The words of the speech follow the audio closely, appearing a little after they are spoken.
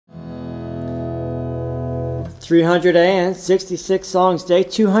366 songs day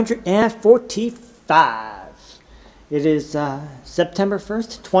 245. It is September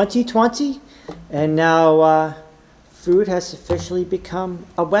 1st, 2020, and now food has officially become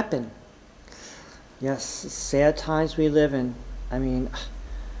a weapon. Yes, sad times we live in. I mean,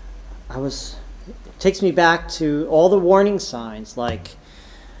 it takes me back to all the warning signs, like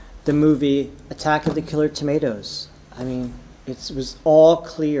the movie Attack of the Killer Tomatoes. I mean, it was all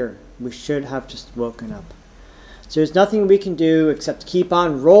clear. We should have just woken up. So there's nothing we can do except keep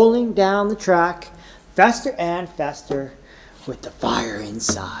on rolling down the track faster and faster with the fire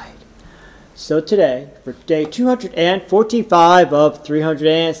inside. So today, for day 245 of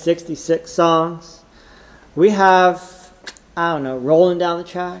 366 songs, we have, I don't know, rolling down the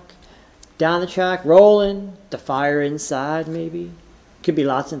track, rolling, the fire inside maybe. Could be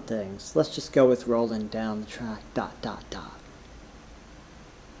lots of things. Let's just go with rolling down the track, ...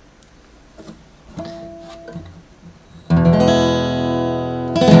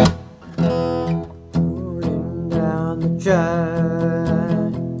 Rolling down the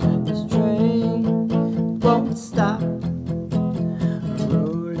track, and this train won't stop.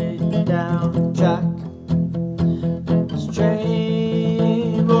 Rolling down the track, and this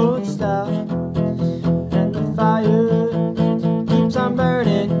train won't stop. And the fire keeps on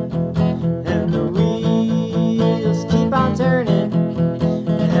burning, and the wheels keep on turning,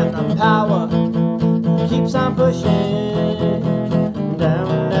 and the power keeps on pushing.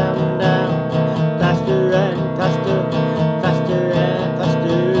 Down, down, down, faster and faster, faster and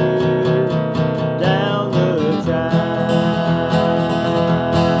faster, down the tracks.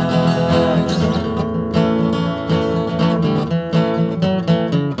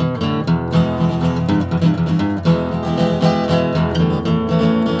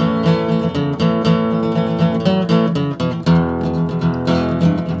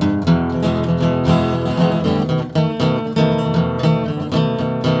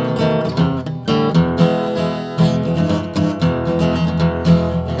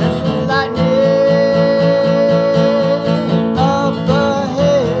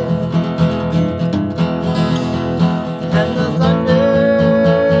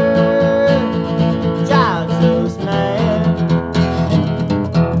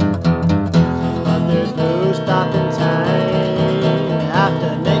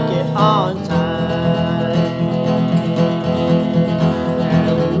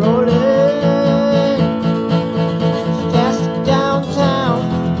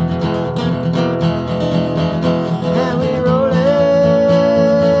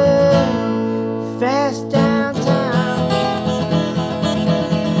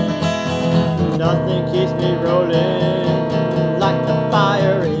 Nothing keeps me rolling like the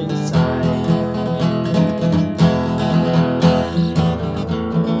fire inside.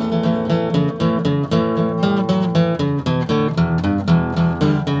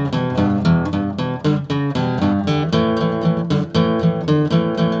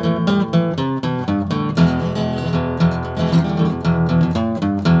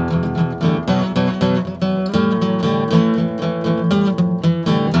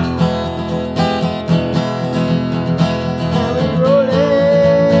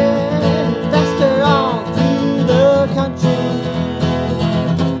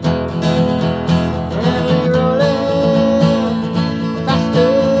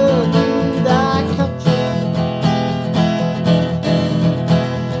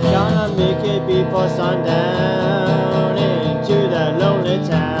 Before sundown into that lonely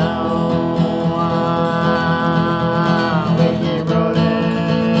town, we keep rolling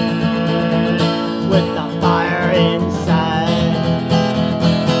with the fire inside.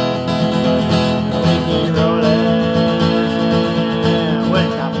 We keep rolling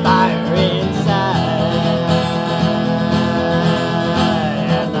with the fire inside,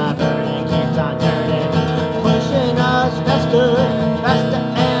 and the burning keeps on turning, pushing us faster, faster.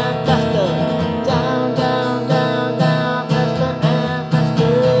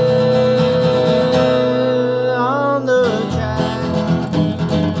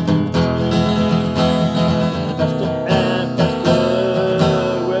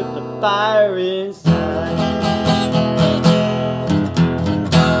 Fire inside.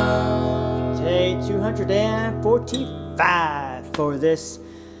 Day 245 for this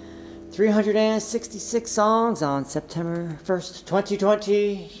 366 songs on September 1st,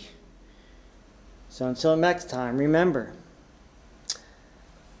 2020. So until next time, remember,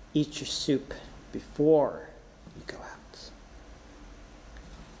 eat your soup before